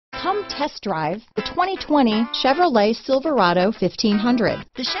Come test drive the 2020 Chevrolet Silverado 1500.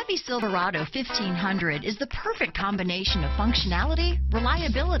 The Chevy Silverado 1500 is the perfect combination of functionality,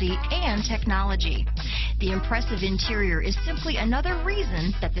 reliability, and technology. The impressive interior is simply another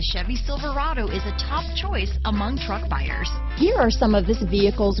reason that the Chevy Silverado is a top choice among truck buyers. Here are some of this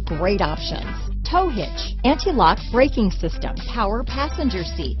vehicle's great options: tow hitch, anti-lock braking system, power passenger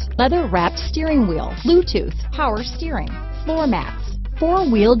seat, leather-wrapped steering wheel, Bluetooth, power steering, floor mats,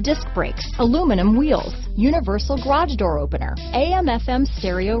 four-wheel disc brakes, aluminum wheels, universal garage door opener, AM/FM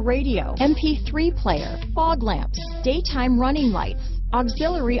stereo radio, MP3 player, fog lamps, daytime running lights,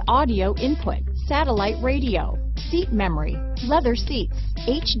 auxiliary audio input, satellite radio, seat memory, leather seats,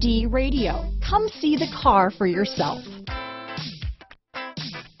 HD radio. Come see the car for yourself.